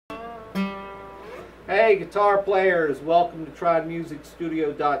Hey guitar players, welcome to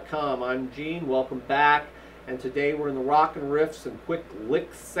TriedMusicStudio.com. I'm Gene, welcome back, and today we're in the rock and riffs and quick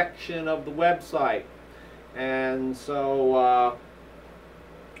licks section of the website. And so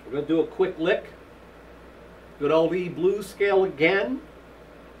we're going to do a quick lick, good old E blues scale again,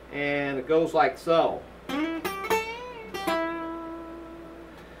 and it goes like so.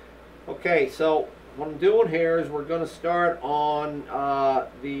 Okay, so what I'm doing here is we're going to start on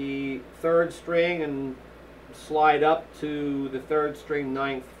the 3rd string and slide up to the 3rd string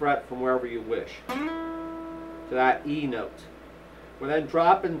 9th fret from wherever you wish to that E note. We're then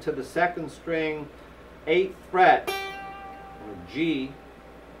dropping to the 2nd string 8th fret, or G,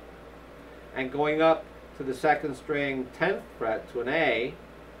 and going up to the 2nd string 10th fret to an A,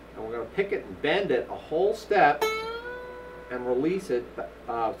 and we're going to pick it and bend it a whole step and release it,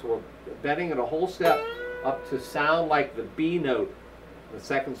 so we're bending it a whole step up to sound like the B note, the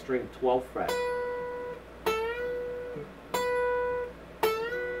 2nd string 12th fret.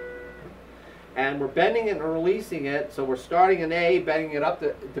 And we're bending it and releasing it, so we're starting in A, bending it up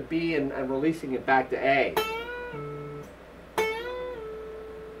to B, and releasing it back to A.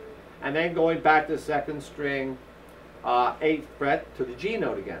 And then going back to the 2nd string 8th fret to the G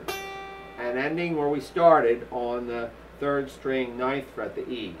note again. And ending where we started on the 3rd string 9th fret, the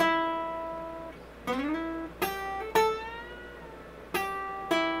E.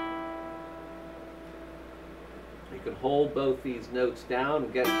 You can hold both these notes down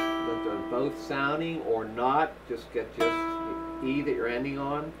and get them both sounding, or not, just get just the E that you're ending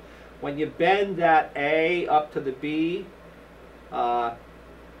on. When you bend that A up to the B, or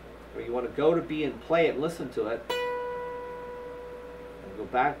you want to go to B and play it and listen to it, and go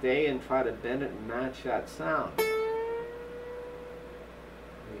back to A and try to bend it and match that sound.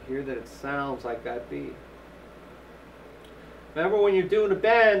 You hear that it sounds like that B. Remember, when you're doing a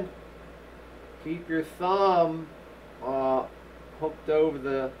bend, keep your thumb hooked over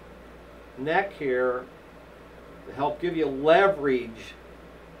the neck here to help give you leverage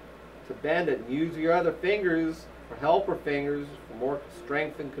to bend it, and use your other fingers for helper fingers for more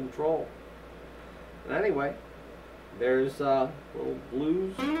strength and control. And anyway, there's a little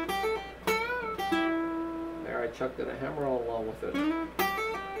blues. There, I chucked in a hammer on along with it.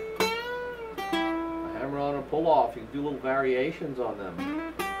 Hammer on and pull off. You can do little variations on them.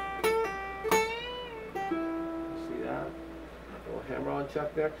 See that? Little hammer on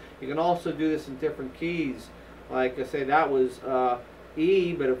chuck there. You can also do this in different keys. Like I say, that was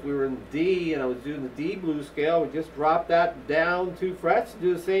E, but if we were in D and I was doing the D blues scale, we just drop that down 2 frets and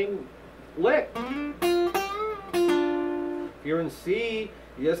do the same lick. If you're in C,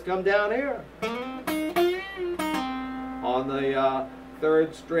 you just come down here. On the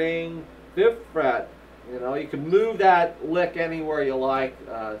 3rd string 5th fret, you know, you can move that lick anywhere you like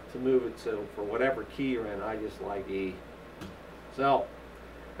to move it to for whatever key you're in. I just like E. So,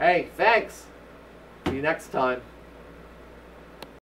 hey, thanks. See you next time.